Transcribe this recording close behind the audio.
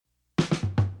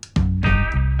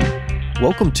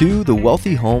Welcome to the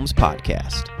Wealthy Homes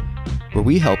Podcast, where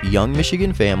we help young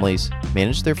Michigan families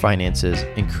manage their finances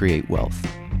and create wealth.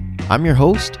 I'm your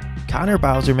host, Connor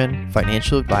Bauserman,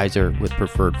 financial advisor with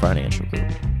Preferred Financial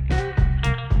Group.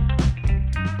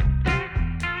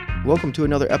 Welcome to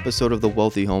another episode of the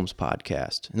Wealthy Homes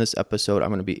Podcast. In this episode, I'm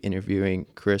going to be interviewing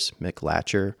Chris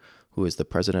Micklatcher, who is the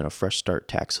president of Fresh Start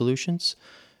Tax Solutions.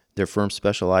 Their firm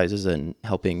specializes in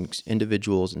helping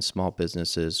individuals and small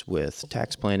businesses with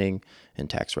tax planning and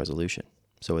tax resolution.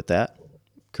 So with that,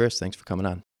 Chris, thanks for coming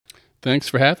on. Thanks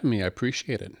for having me. I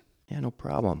appreciate it. Yeah, no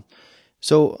problem.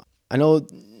 So I know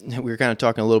we were kind of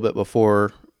talking a little bit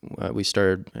before we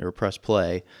started or press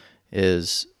play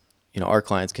is, our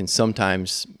clients can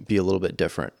sometimes be a little bit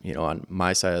different. On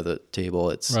my side of the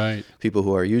table, it's right. People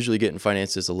who are usually getting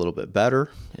finances a little bit better.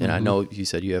 And I know you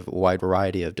said you have a wide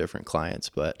variety of different clients,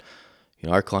 but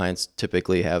our clients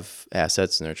typically have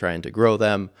assets and they're trying to grow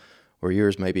them, or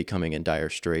yours may be coming in dire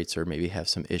straits or maybe have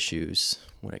some issues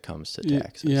when it comes to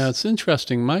taxes. Yeah, it's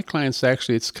interesting. My clients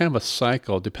actually, it's kind of a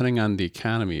cycle depending on the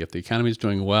economy. If the economy is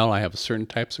doing well, I have certain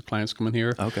types of clients coming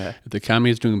here. Okay. If the economy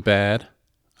is doing bad,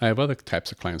 I have other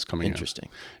types of clients coming Interesting.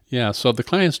 in. Yeah, so if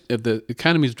the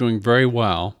economy is doing very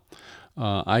well,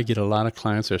 I get a lot of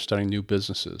clients that are starting new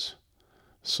businesses.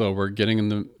 So we're getting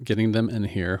them in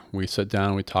here. We sit down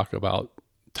and we talk about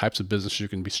types of business you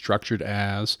can be structured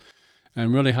as,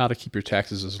 and really how to keep your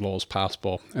taxes as low as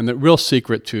possible. And the real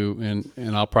secret to,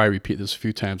 and I'll probably repeat this a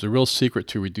few times, the real secret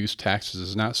to reduce taxes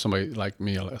is not somebody like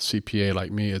me, a CPA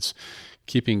like me. It's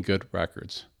keeping good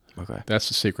records. Okay. That's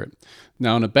the secret.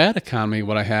 Now, in a bad economy,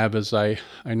 what I have is I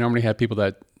normally have people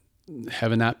that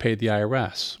have not paid the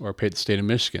IRS or paid the state of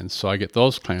Michigan. So I get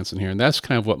those clients in here. And that's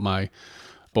kind of what my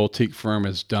boutique firm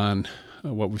has done,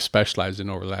 what we've specialized in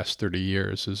over the last 30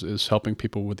 years is helping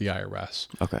people with the IRS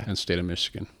and state of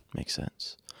Michigan. Makes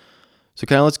sense. So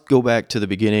kind of let's go back to the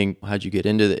beginning. How'd you get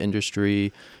into the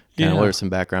industry? What are some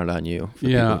background on you?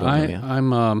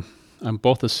 I'm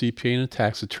both a CPA and a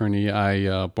tax attorney.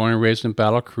 I born and raised in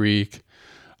Battle Creek.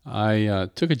 I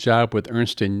took a job with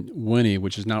Ernst & Winnie,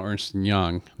 which is now Ernst &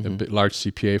 Young, the large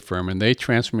CPA firm, and they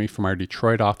transferred me from our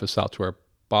Detroit office out to our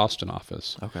Boston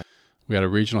office. Okay. We had a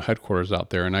regional headquarters out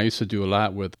there, and I used to do a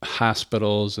lot with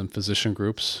hospitals and physician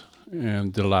groups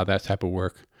and did a lot of that type of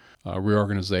work,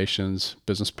 reorganizations,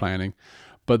 business planning.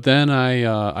 But then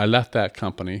I left that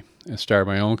company and started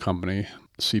my own company,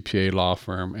 CPA law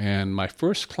firm. And my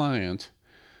first client,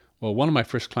 one of my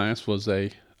first clients was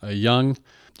a young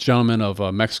gentleman of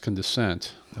Mexican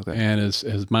descent. Okay. And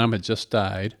his mom had just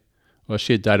died. Well,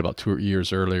 she had died about 2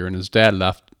 years earlier, and his dad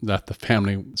left the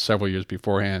family several years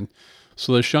beforehand.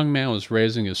 So this young man was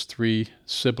raising his 3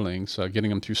 siblings, getting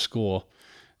them through school,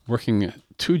 working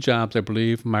 2 jobs, I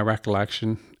believe, my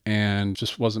recollection, and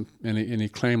just wasn't any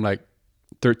claim like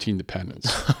 13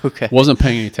 dependents. Okay. Wasn't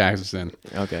paying any taxes in.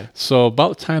 Okay. So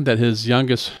about the time that his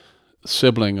youngest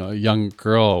sibling, a young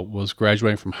girl, was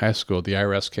graduating from high school, the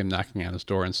IRS came knocking on his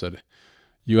door and said,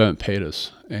 "You haven't paid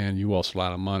us, and you owe us a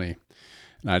lot of money."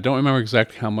 And I don't remember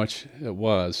exactly how much it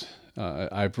was.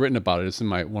 I've written about it. It's in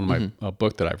one of my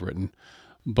book that I've written.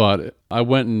 But I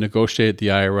went and negotiated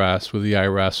with the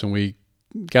IRS, and we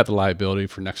got the liability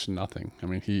for next to nothing. I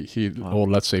mean, he owed,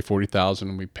 let's say, $40,000,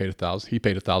 and we paid $1,000. He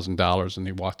paid $1,000, and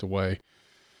he walked away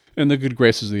in the good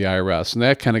graces of the IRS. And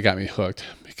that kind of got me hooked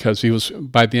because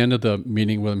by the end of the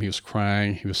meeting with him, he was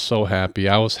crying. He was so happy.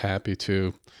 I was happy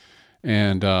too.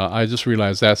 And I just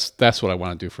realized that's what I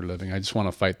want to do for a living. I just want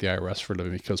to fight the IRS for a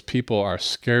living because people are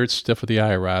scared stiff of the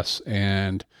IRS.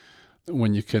 And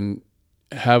when you can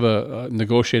have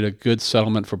negotiate a good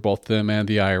settlement for both them and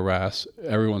the IRS,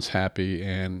 everyone's happy,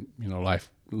 and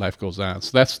life goes on.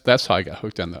 So that's how I got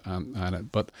hooked on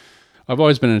it. But I've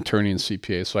always been an attorney and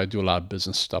CPA, so I do a lot of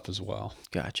business stuff as well.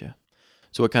 Gotcha.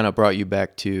 So what kind of brought you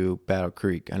back to Battle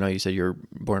Creek? I know you said you're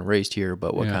born and raised here,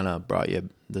 but what kind of brought you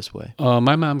this way?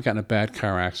 My mom got in a bad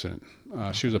car accident.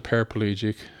 She was a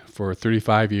paraplegic for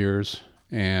 35 years,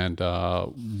 and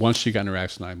once she got in her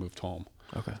accident, I moved home.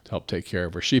 Okay. To help take care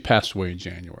of her. She passed away in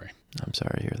January. I'm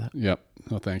sorry to hear that. Yep.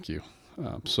 No, thank you.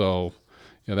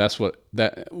 That's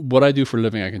what I do for a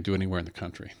living. I can do anywhere in the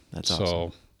country. That's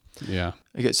awesome. Yeah.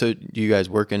 Okay. So do you guys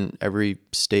work in every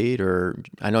state, or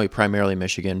I know you primarily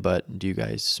Michigan, but do you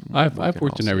guys? I've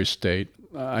worked in every state.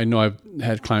 I know I've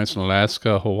had clients in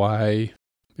Alaska, Hawaii,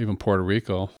 even Puerto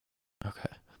Rico.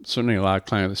 Okay. Certainly a lot of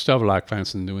clients. I still have a lot of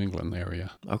clients in the New England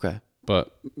area. Okay.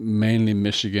 But mainly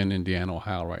Michigan, Indiana,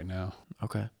 Ohio right now.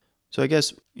 Okay. So I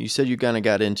guess you said you kind of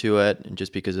got into it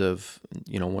just because of,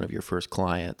 one of your first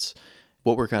clients.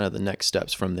 What were kind of the next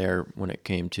steps from there when it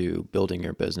came to building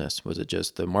your business? Was it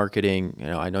just the marketing?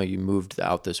 I know you moved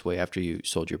out this way after you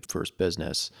sold your first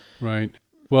business. Right.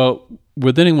 Well,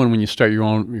 with anyone, when you start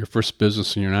your first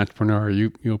business and you're an entrepreneur,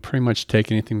 you'll pretty much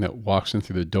take anything that walks in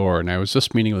through the door. And I was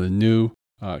just meeting with a new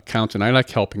accountant. I like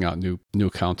helping out new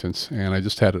accountants, and I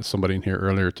just had somebody in here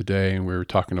earlier today, and we were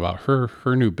talking about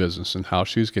her new business and how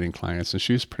she's getting clients. And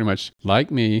she's pretty much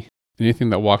like me.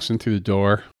 Anything that walks in through the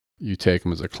door, you take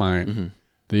them as a client. Mm-hmm.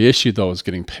 The issue though is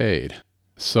getting paid.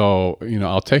 So,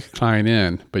 I'll take a client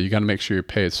in, but you got to make sure you're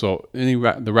paid. So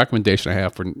the recommendation I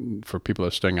have for people that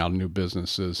are starting out a new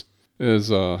business is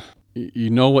you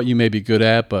know what you may be good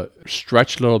at, but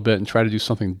stretch a little bit and try to do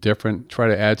something different. Try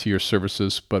to add to your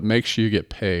services, but make sure you get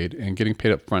paid. And getting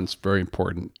paid up front is very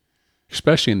important,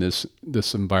 especially in this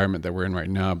environment that we're in right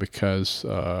now, because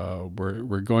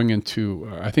we're going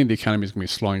into, I think the economy is going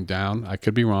to be slowing down. I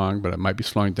could be wrong, but it might be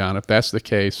slowing down. If that's the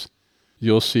case,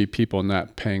 you'll see people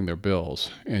not paying their bills,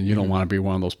 and you don't want to be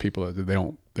one of those people that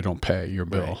they don't pay your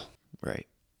bill. Right.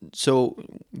 So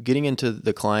getting into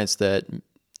the clients that,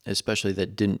 especially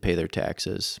that didn't pay their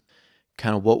taxes,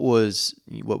 kind of what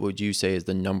would you say is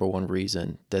the number one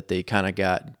reason that they kind of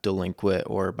got delinquent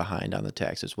or behind on the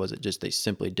taxes? Was it just they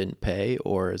simply didn't pay,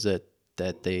 or is it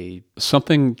that they...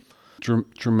 Something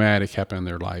dramatic happened in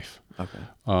their life.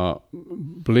 Okay.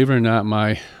 Believe it or not,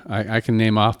 I can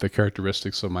name off the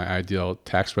characteristics of my ideal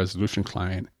tax resolution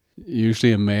client.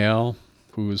 Usually a male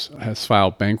who has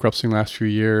filed bankruptcy in the last few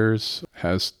years,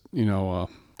 has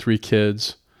 3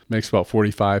 kids, makes about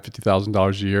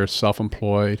 $50,000 a year,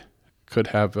 self-employed, could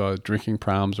have drinking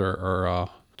problems or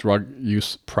drug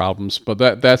use problems. But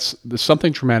there's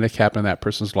something traumatic happened in that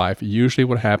person's life. Usually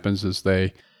what happens is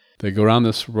they go down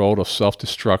this road of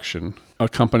self-destruction,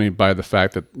 accompanied by the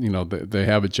fact that they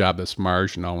have a job that's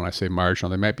marginal. When I say marginal,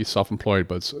 they might be self-employed,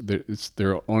 but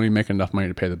they're only making enough money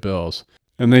to pay the bills,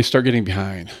 and they start getting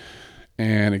behind,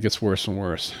 and it gets worse and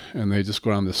worse, and they just go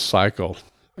down this cycle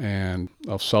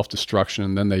of self-destruction,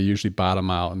 and then they usually bottom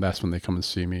out, and that's when they come and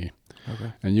see me.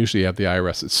 Okay. And usually have the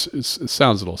IRS. It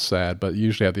sounds a little sad, but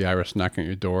usually have the IRS knocking at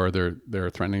your door. They're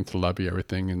threatening to levy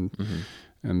everything, and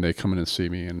and they come in and see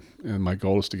me, and my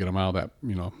goal is to get them out of that,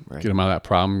 get them out of that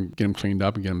problem, get them cleaned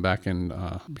up, and get them back in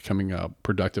becoming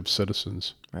productive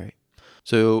citizens. Right.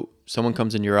 So someone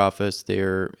comes in your office, they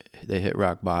hit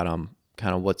rock bottom.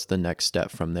 Kind of what's the next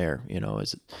step from there?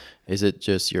 Is it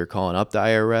just you're calling up the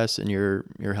IRS and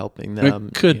you're helping them?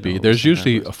 It could be. There's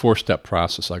usually a 4-step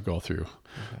process I go through.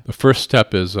 Okay. The first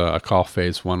step is a call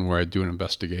phase 1 where I do an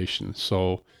investigation.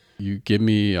 So you give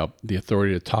me the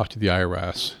authority to talk to the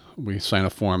IRS. We sign a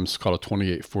form. It's called a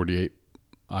 2848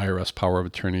 IRS power of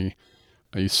attorney.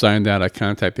 You sign that. I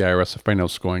contact the IRS to find out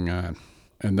what's going on,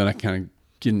 and then I kind of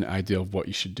get an idea of what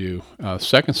you should do.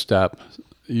 Second step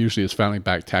usually is filing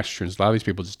back tax returns. A lot of these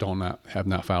people just have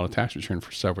not filed a tax return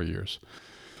for several years.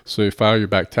 So you file your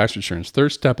back tax returns. Third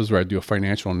step is where I do a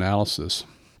financial analysis.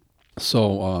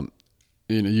 So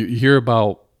you hear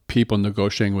about people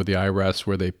negotiating with the IRS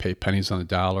where they pay pennies on the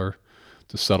dollar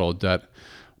to settle a debt.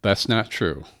 That's not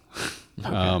true.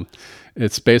 Okay.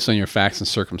 It's based on your facts and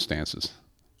circumstances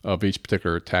of each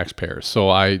particular taxpayer. So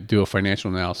I do a financial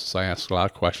analysis. I ask a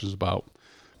lot of questions about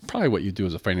probably what you do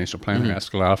as a financial planner. Mm-hmm.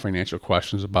 Ask a lot of financial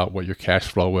questions about what your cash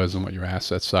flow is and what your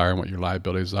assets are and what your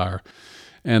liabilities are.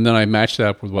 And then I match that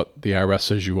up with what the IRS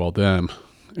says you owe them.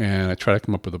 And I try to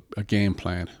come up with a game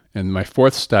plan. And my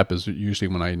fourth step is usually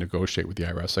when I negotiate with the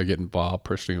IRS. I get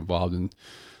personally involved, and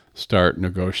start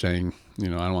negotiating. I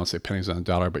don't want to say pennies on the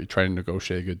dollar, but you try to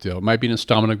negotiate a good deal. It might be an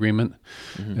installment agreement.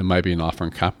 Mm-hmm. It might be an offer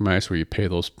in compromise where you pay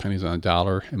those pennies on the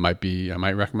dollar. It might be, I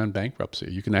might recommend bankruptcy.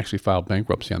 You can actually file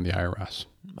bankruptcy on the IRS.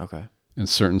 Okay. In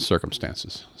certain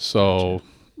circumstances. So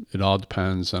it all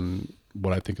depends on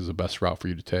what I think is the best route for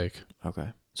you to take. Okay.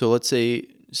 So let's say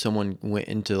someone went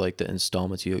into like the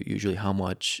installments. Usually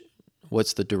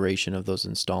what's the duration of those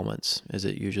installments? Is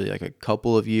it usually like a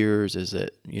couple of years? Is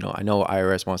it, I know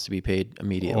IRS wants to be paid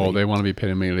immediately. Oh, they want to be paid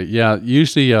immediately. Yeah.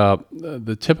 Usually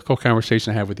the typical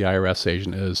conversation I have with the IRS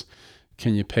agent is,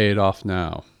 can you pay it off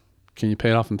now? Can you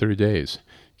pay it off in 30 days?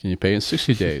 Can you pay it in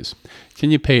 60 days? Can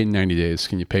you pay it in 90 days?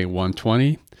 Can you pay it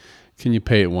 120? Can you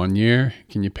pay it 1 year?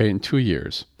 Can you pay it in 2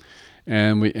 years?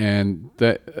 And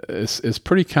that is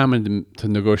pretty common to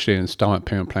negotiate an installment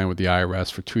payment plan with the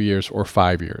IRS for 2 years or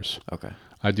 5 years. Okay.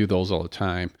 I do those all the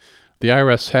time. The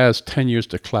IRS has 10 years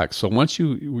to collect. So once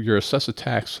you're assessed a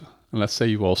tax, and let's say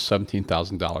you owe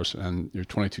 $17,000 on your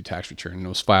 22 tax return, and it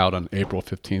was filed on April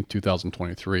 15th,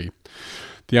 2023,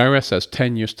 the IRS has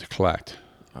 10 years to collect.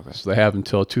 Okay. So they have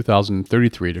until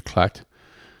 2033 to collect.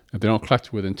 If they don't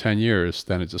collect within 10 years,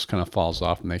 then it just kind of falls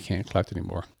off and they can't collect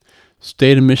anymore.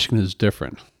 State of Michigan is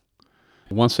different.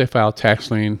 Once they file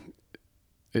tax lien,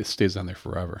 it stays on there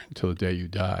forever until the day you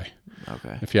die.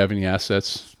 Okay. If you have any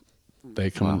assets,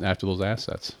 they come in after those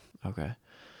assets. Okay.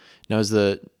 Now, is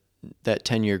that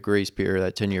 10-year grace period,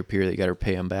 that 10-year period that you got to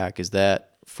pay them back, is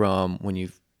that from when you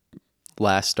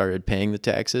last started paying the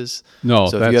taxes? No.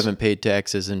 So if you haven't paid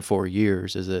taxes in 4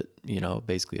 years, is it,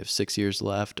 basically you have 6 years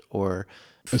left, or?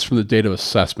 It's from the date of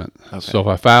assessment. Okay. So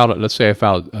if let's say I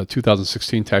filed a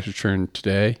 2016 tax return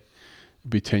today, it'd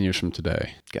be 10 years from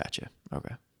today. Gotcha.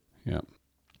 Okay. Yeah.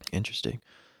 Interesting.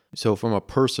 So from a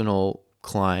personal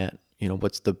client,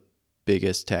 what's the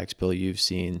biggest tax bill you've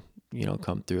seen,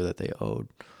 come through that they owed?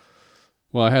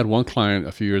 Well, I had one client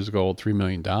a few years ago owed $3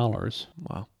 million.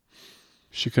 Wow.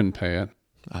 She couldn't pay it.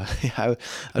 I'd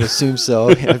assume so,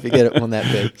 if you get it one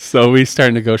that big. So we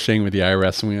started negotiating with the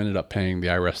IRS, and we ended up paying the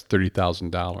IRS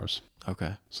 $30,000.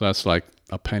 Okay. So that's like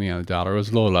a penny on a dollar. It was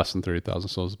a little less than $30,000,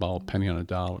 so it was about a penny on a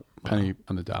dollar, penny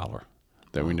on the dollar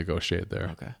that we negotiated there.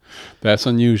 Okay. That's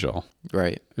unusual.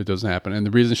 Right. It doesn't happen. And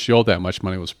the reason she owed that much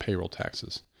money was payroll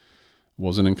taxes. It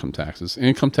wasn't income taxes.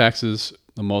 Income taxes,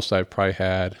 the most I've probably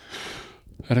had.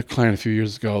 I had a client a few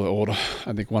years ago that owed,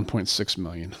 I think, $1.6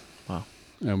 million. Wow.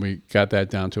 And we got that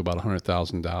down to about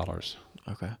 $100,000.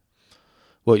 Okay.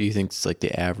 What do you think is like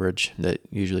the average that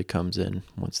usually comes in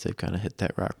once they've kind of hit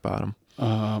that rock bottom?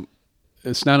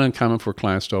 It's not uncommon for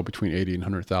clients to owe between $80,000 and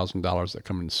 $100,000 that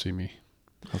come in to see me.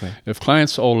 Okay. If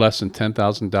clients owe less than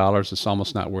 $10,000, it's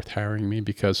almost not worth hiring me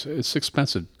because it's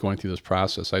expensive going through this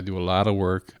process. I do a lot of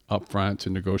work up front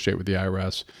to negotiate with the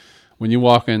IRS. When you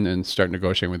walk in and start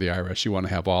negotiating with the IRS, you want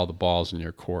to have all the balls in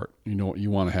your court.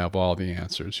 You want to have all the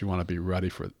answers. You want to be ready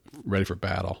for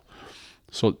battle.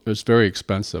 So it's very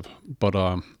expensive. But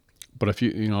if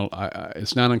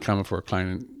it's not uncommon for a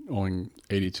client owing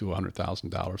 $80,000 to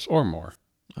 $100,000 or more.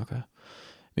 Okay.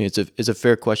 I mean, it's a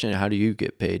fair question. How do you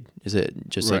get paid? Is it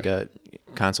just like a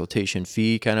consultation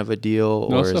fee kind of a deal,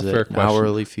 No, or is it an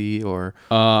hourly fee, or?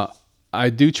 I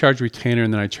do charge retainer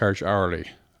and then I charge hourly.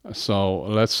 So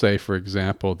let's say, for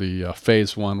example, the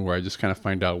phase one where I just kind of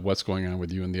find out what's going on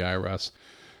with you and the IRS,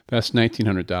 that's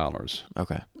 $1,900.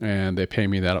 Okay. And they pay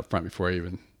me that up front before I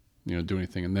even do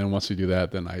anything. And then once we do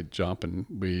that, then I jump and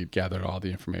we gather all the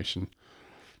information.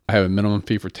 I have a minimum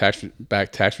fee for tax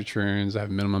returns. I have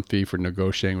a minimum fee for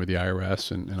negotiating with the IRS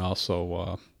and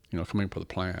also coming up with a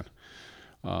plan.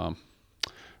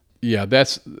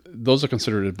 Those are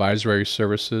considered advisory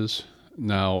services.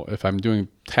 Now, if I'm doing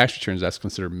tax returns, that's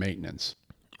considered maintenance.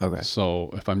 Okay. So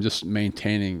if I'm just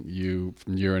maintaining you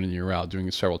from year in and year out,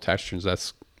 doing several tax returns,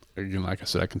 that's, like I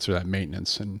said, I consider that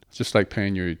maintenance. And it's just like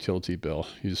paying your utility bill.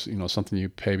 You just, something you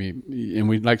pay me, and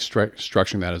we like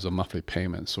structuring that as a monthly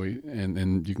payment. So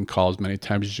and you can call as many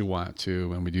times as you want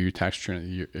to, and we do your tax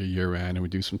return at year end, and we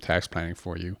do some tax planning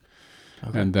for you.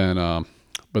 Okay. And then,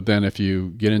 but then if you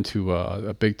get into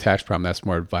a big tax problem, that's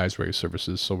more advisory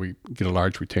services. So we get a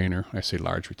large retainer. I say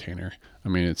large retainer. I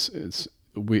mean,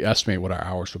 we estimate what our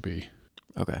hours will be.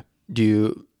 Okay.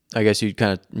 I guess you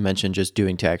kind of mentioned just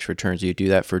doing tax returns. Do you do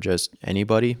that for just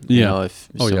anybody? Yeah. If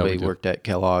somebody worked at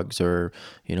Kellogg's or,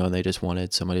 and they just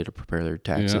wanted somebody to prepare their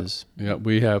taxes. Yeah.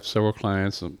 We have several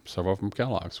clients, several from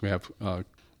Kellogg's. We have,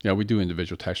 we do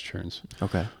individual tax returns.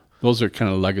 Okay. Those are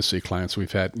kind of legacy clients.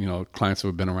 We've had, clients that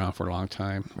have been around for a long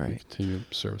time. Right. We continue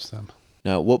to service them.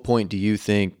 Now, at what point do you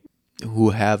think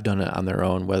who have done it on their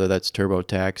own, whether that's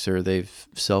TurboTax or they've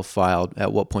self-filed,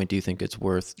 at what point do you think it's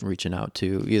worth reaching out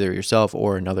to either yourself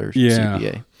or another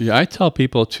CPA? Yeah, I tell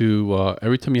people to,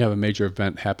 every time you have a major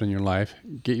event happen in your life,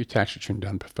 get your tax return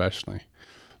done professionally.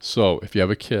 So if you have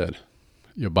a kid,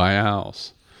 you buy a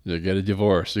house, you get a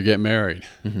divorce, you get married.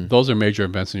 Mm-hmm. Those are major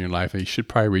events in your life, and you should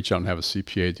probably reach out and have a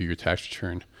CPA do your tax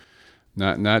return.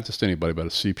 Not just anybody, but a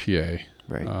CPA.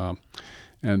 Right.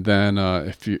 And then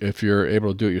if you're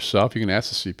able to do it yourself, you can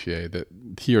ask the CPA that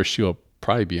he or she will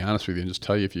probably be honest with you and just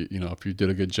tell you if you did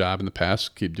a good job in the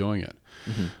past, keep doing it.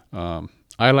 Mm-hmm.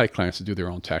 I like clients to do their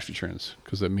own tax returns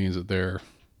because that means that they're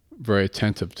very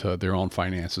attentive to their own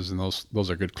finances, and those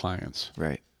are good clients.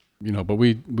 Right. But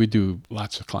we do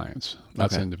lots of clients,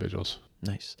 lots of individuals.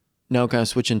 Nice. Now, kind of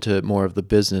switching to more of the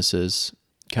businesses,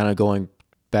 kind of going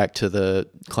back to the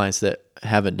clients that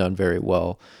haven't done very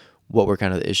well. What were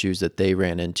kind of the issues that they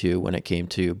ran into when it came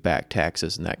to back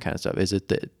taxes and that kind of stuff? Is it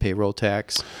the payroll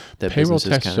tax? Payroll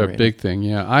taxes are a big thing.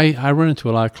 Yeah, I run into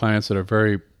a lot of clients that are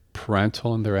very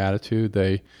parental in their attitude.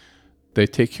 They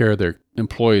take care of their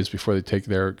employees before they take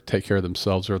care of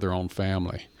themselves or their own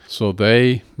family. So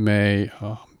they may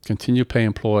continue to pay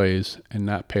employees and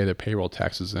not pay their payroll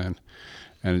taxes in,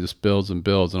 and it just builds and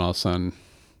builds, and all of a sudden,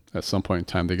 at some point in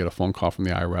time, they get a phone call from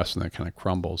the IRS and that kind of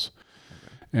crumbles.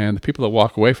 And the people that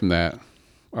walk away from that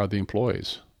are the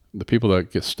employees. The people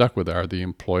that get stuck with it are the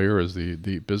employer, is the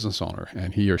business owner,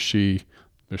 and he or she,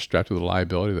 they're strapped with a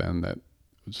liability then that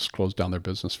just close down their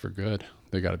business for good.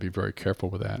 They got to be very careful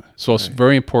with that. So it's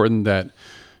very important that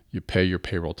you pay your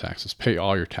payroll taxes, pay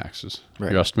all your taxes,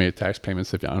 your estimated tax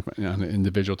payments. If you're on an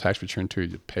individual tax return too,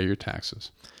 you pay your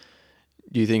taxes.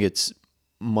 Do you think it's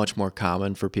much more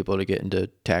common for people to get into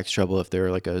tax trouble if they're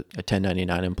like a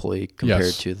 1099 employee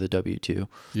compared to the W-2?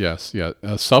 Yes, yeah.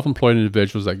 Self-employed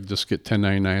individuals that just get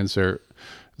 1099s,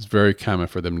 it's very common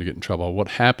for them to get in trouble. What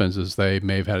happens is they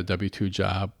may have had a W-2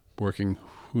 job working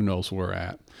who knows where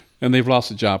at, and they've lost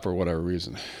a job for whatever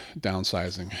reason,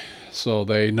 downsizing. So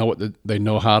they know they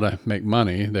know how to make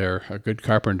money. They're a good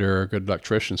carpenter, a good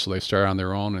electrician, so they start on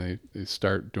their own and they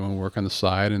start doing work on the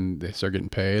side, and they start getting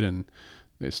paid, and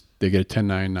they get a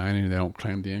 1099 and they don't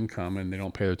claim the income and they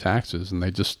don't pay their taxes, and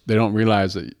they don't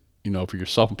realize that, if you're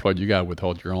self-employed, you got to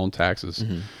withhold your own taxes.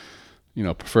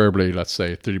 Preferably, let's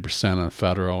say 30% on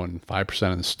federal and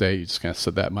 5% on the state. You just kind of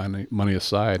set that money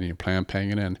aside and you plan on paying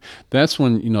it in. That's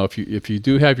when, if you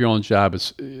do have your own job,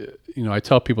 it's, I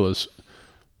tell people there's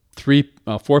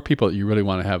 4 people that you really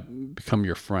want to have become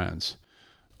your friends: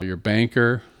 your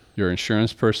banker, your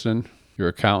insurance person, your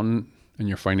accountant, and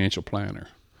your financial planner.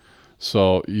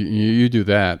 So you do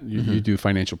that. You do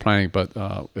financial planning. But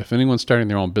if anyone's starting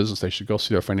their own business, they should go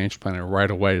see their financial planner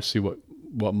right away to see what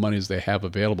monies they have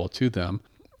available to them,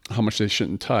 how much they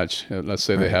shouldn't touch. Let's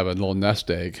say they have a little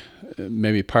nest egg.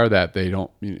 Maybe part of that they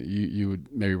don't. You would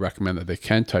maybe recommend that they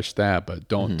can touch that, but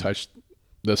don't touch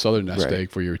this other nest egg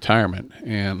for your retirement.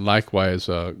 And likewise,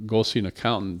 go see an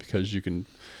accountant, because you can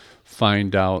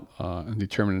find out and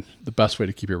determine the best way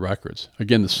to keep your records.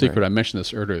 Again, the secret, I mentioned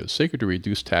this earlier, the secret to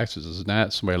reduce taxes is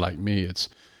not somebody like me, it's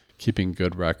keeping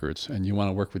good records. And you want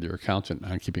to work with your accountant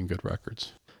on keeping good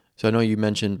records. So I know you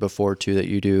mentioned before too that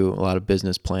you do a lot of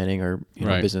business planning or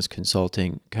business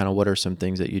consulting. Kind of what are some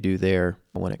things that you do there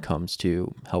when it comes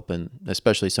to helping,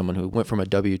 especially someone who went from a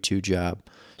W-2 job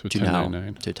to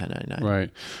 1099. To 1099. Right.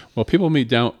 Well, people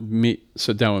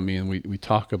sit down with me, and we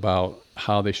talk about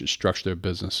how they should structure their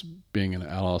business, being an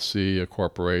LLC, a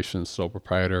corporation, sole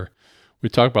proprietor. We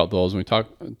talk about those, and we talk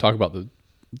about the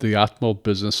optimal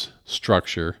business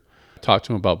structure. Talk to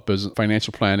them about business,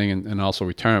 financial planning, and also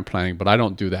retirement planning. But I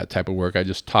don't do that type of work. I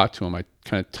just talk to them. I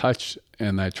kind of touch,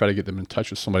 and I try to get them in touch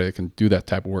with somebody that can do that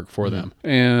type of work for them.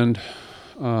 And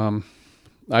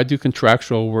I do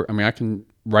contractual work. I mean, I can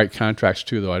write contracts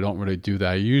too, though I don't really do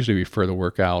that. I usually refer the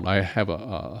work out. I have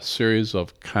a series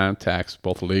of contacts,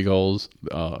 both legal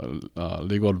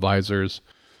advisors.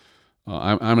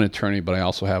 I'm an attorney, but I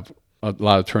also have a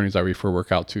lot of attorneys I refer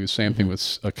work out to. Same thing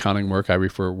with accounting work. I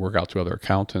refer work out to other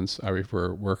accountants. I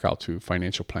refer work out to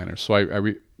financial planners.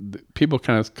 So people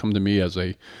kind of come to me as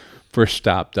a first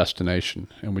stop destination,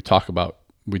 and we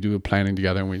do the planning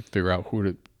together, and we figure out who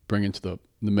to bring into the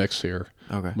mix here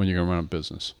when you're going to run a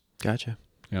business. Gotcha.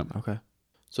 Yeah. Okay.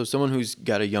 So someone who's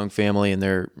got a young family and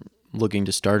they're looking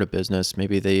to start a business,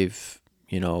 maybe they've,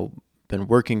 been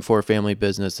working for a family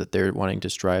business that they're wanting to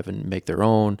strive and make their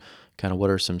own. Kind of what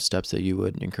are some steps that you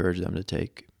would encourage them to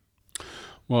take?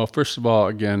 Well, first of all,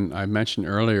 again, I mentioned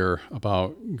earlier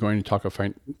about going to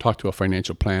talk to a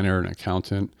financial planner, an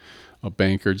accountant, a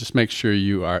banker. Just make sure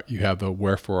you have the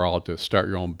wherefore to start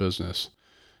your own business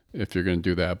if you're going to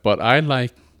do that. But I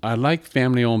like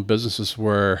family-owned businesses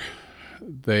where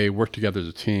they work together as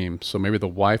a team. So maybe the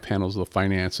wife handles the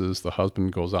finances, the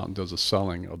husband goes out and does the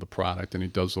selling of the product, and he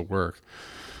does the work.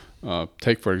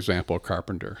 Take, for example, a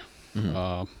carpenter.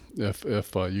 If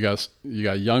you got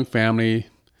a young family,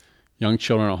 young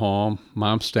children at home,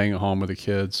 mom's staying at home with the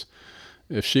kids,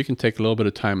 if she can take a little bit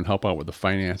of time and help out with the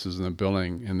finances and the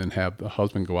billing, and then have the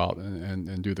husband go out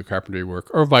and do the carpentry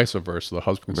work, or vice versa, the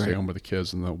husband can stay home with the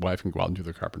kids and the wife can go out and do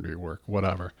the carpentry work,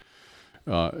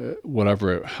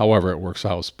 however it works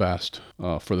out is best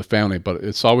for the family. But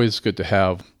it's always good to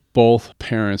have both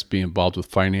parents be involved with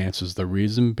finances. The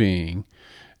reason being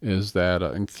is that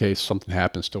in case something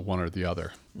happens to one or the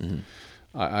other.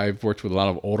 I've worked with a lot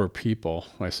of older people.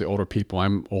 When I say older people,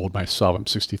 I'm old myself. I'm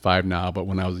 65 now. But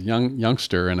when I was a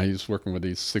youngster and I was working with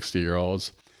these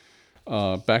 60-year-olds,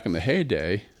 back in the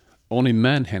heyday, only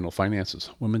men handle finances.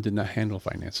 Women did not handle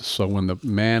finances. So when the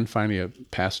man finally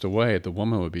passed away, the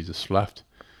woman would be just left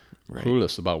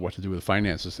clueless about what to do with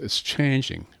finances. It's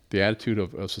changing. The attitude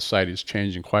of society is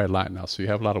changing quite a lot now. So you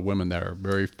have a lot of women that are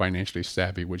very financially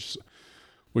savvy, which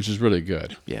is really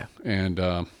good. Yeah.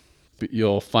 And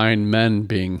you'll find men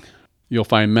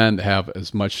that have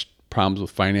as much problems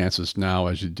with finances now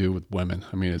as you do with women.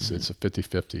 I mean, it's a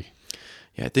 50-50.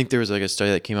 Yeah, I think there was like a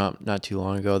study that came out not too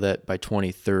long ago that by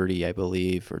 2030, I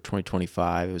believe, or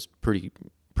 2025, it was pretty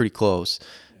close,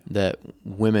 that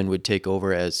women would take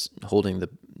over as holding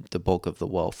the bulk of the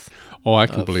wealth. Oh, I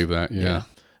can believe that. Yeah.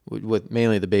 With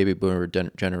mainly the baby boomer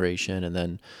generation, and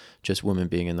then just women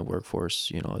being in the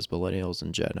workforce, as millennials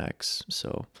and Gen X.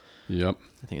 So, yep.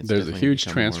 I think there's a huge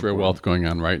transfer of wealth going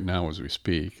on right now as we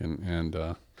speak, and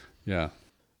yeah.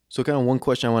 So, kind of one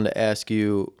question I wanted to ask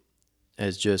you,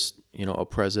 as just a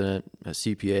president, a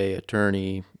CPA,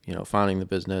 attorney, founding the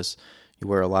business, you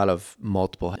wear a lot of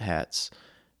multiple hats.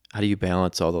 How do you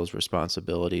balance all those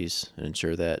responsibilities and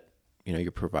ensure that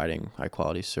you're providing high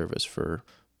quality service for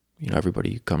everybody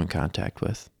you come in contact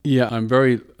with? Yeah, I'm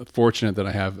very fortunate that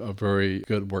I have a very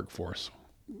good workforce,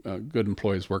 good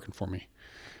employees working for me.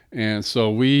 And so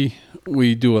we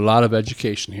do a lot of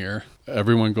education here.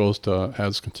 Everyone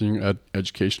has continuing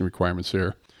education requirements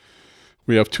here.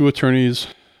 We have 2 attorneys,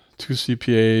 2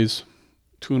 CPAs,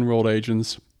 2 enrolled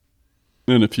agents,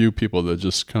 and a few people that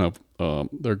just kind of,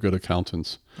 they're good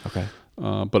accountants. Okay.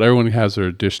 But everyone has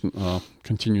their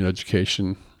continued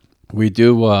education. We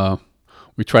do,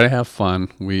 we try to have fun.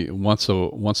 Once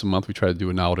a month we try to do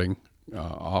an outing,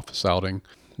 office outing.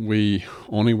 We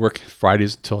only work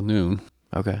Fridays until noon.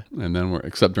 Okay. And then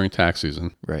except during tax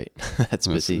season. Right. That's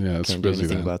busy. It's Can't busy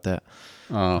do anything then. about that.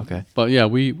 Okay. But yeah,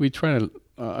 we try to,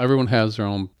 everyone has their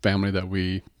own family that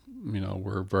we're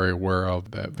very aware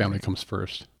of. That family comes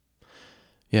first.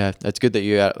 Yeah, that's good that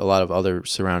you got a lot of other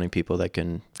surrounding people that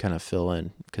can kind of fill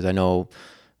in. Because I know,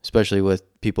 especially with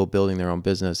people building their own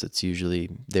business, it's usually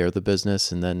they're the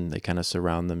business, and then they kind of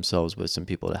surround themselves with some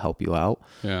people to help you out.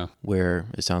 Yeah. Where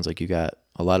it sounds like you got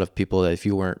a lot of people that if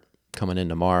you weren't coming in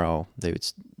tomorrow, they would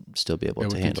still be able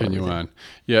to handle continue everything. on.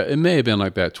 Yeah, it may have been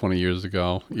like that 20 years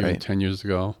ago, even 10 years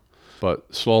ago.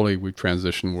 But slowly we've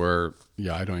transitioned where,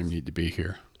 I don't even need to be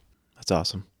here. That's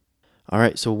awesome. All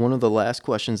right, so one of the last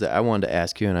questions that I wanted to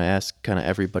ask you, and I ask kind of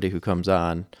everybody who comes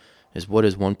on, is what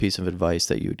is one piece of advice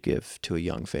that you would give to a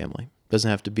young family? It doesn't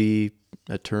have to be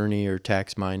attorney or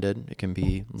tax minded. It can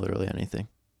be literally anything.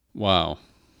 Wow.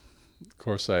 Of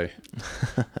course, I'm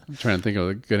trying to think of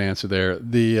a good answer there.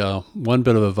 The one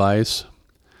bit of advice,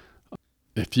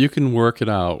 if you can work it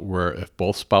out where if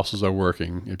both spouses are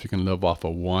working, if you can live off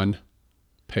of one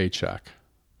paycheck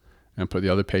and put the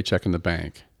other paycheck in the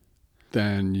bank,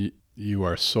 then you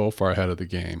are so far ahead of the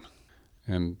game.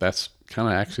 And that's kind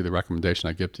of actually the recommendation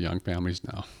I give to young families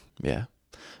now. Yeah.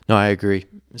 No, I agree,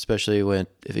 especially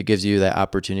if it gives you that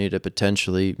opportunity to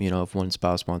potentially, if one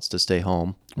spouse wants to stay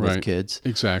home with kids.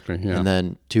 Exactly, yeah. And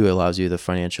then 2, it allows you the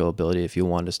financial ability if you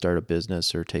want to start a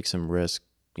business or take some risk,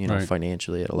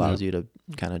 financially, it allows you to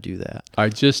kind of do that. I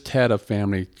just had a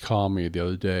family call me the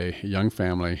other day, a young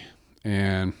family,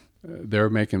 and they're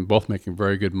both making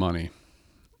very good money.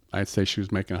 I'd say she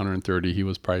was making 130, he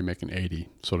was probably making 80.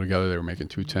 So together they were making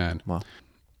 210. Wow.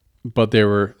 But they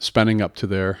were spending up to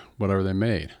their whatever they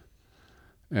made.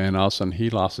 And all of a sudden he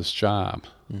lost his job.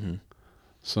 Mm-hmm.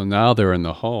 So now they're in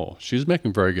the hole. She's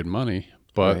making very good money,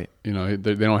 but they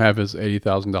don't have his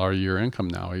 $80,000 a year income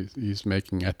now. He's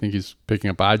making, I think he's picking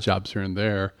up odd jobs here and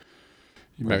there.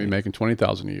 He might be making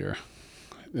 $20,000 a year.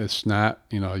 It's not,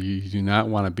 you do not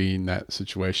want to be in that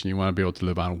situation. You want to be able to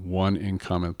live on one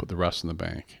income and put the rest in the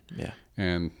bank. Yeah.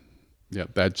 And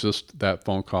that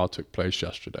phone call took place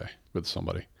yesterday with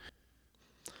somebody.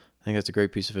 I think that's a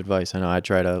great piece of advice. I know I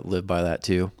try to live by that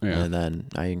too. Yeah. And then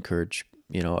I encourage,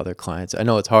 other clients. I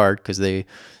know it's hard because they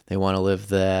want to live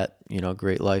that,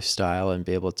 great lifestyle and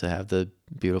be able to have the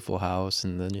beautiful house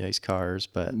and the nice cars,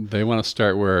 but they want to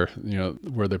start where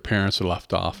their parents are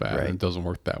left off at. Right. And it doesn't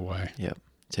work that way. Yep.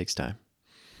 It takes time.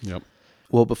 Yep.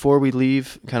 Well, before we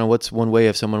leave, kind of what's one way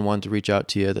if someone wanted to reach out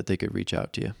to you that they could reach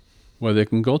out to you? Well, they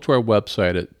can go to our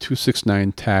website at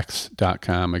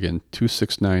 269tax.com. Again,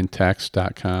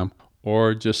 269tax.com.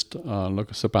 Or just look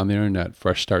us up on the internet,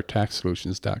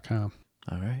 freshstarttaxsolutions.com.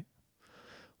 All right.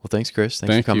 Well, thanks, Chris.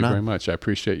 Thanks Thank for coming you on. very much. I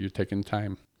appreciate you taking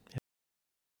time.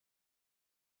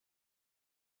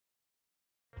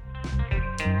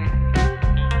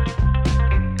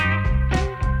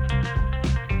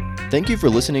 Thank you for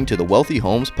listening to the Wealthy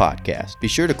Homes Podcast. Be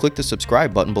sure to click the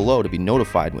subscribe button below to be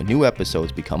notified when new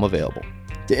episodes become available.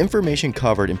 The information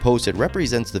covered and posted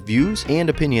represents the views and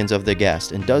opinions of the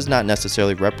guest and does not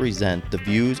necessarily represent the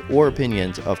views or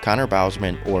opinions of Connor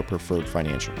Bauserman or Preferred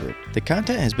Financial Group. The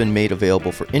content has been made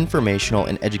available for informational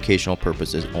and educational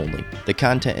purposes only. The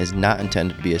content is not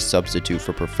intended to be a substitute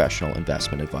for professional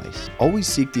investment advice. Always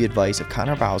seek the advice of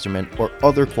Connor Bauserman or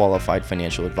other qualified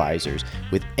financial advisors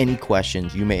with any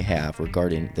questions you may have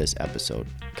regarding this episode.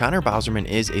 Connor Bauserman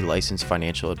is a licensed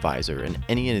financial advisor, and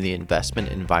any of the investment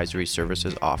and advisory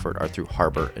services offered are through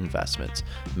Harbor Investments,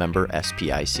 member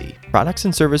SPIC. Products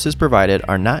and services provided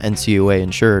are not NCUA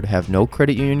insured, have no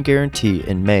credit union guarantee,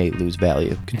 and may lose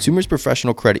value. Consumers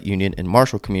Professional Credit Union and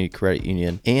Marshall Community Credit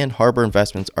Union and Harbor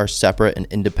Investments are separate and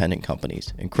independent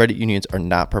companies, and credit unions are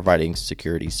not providing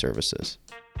securities services.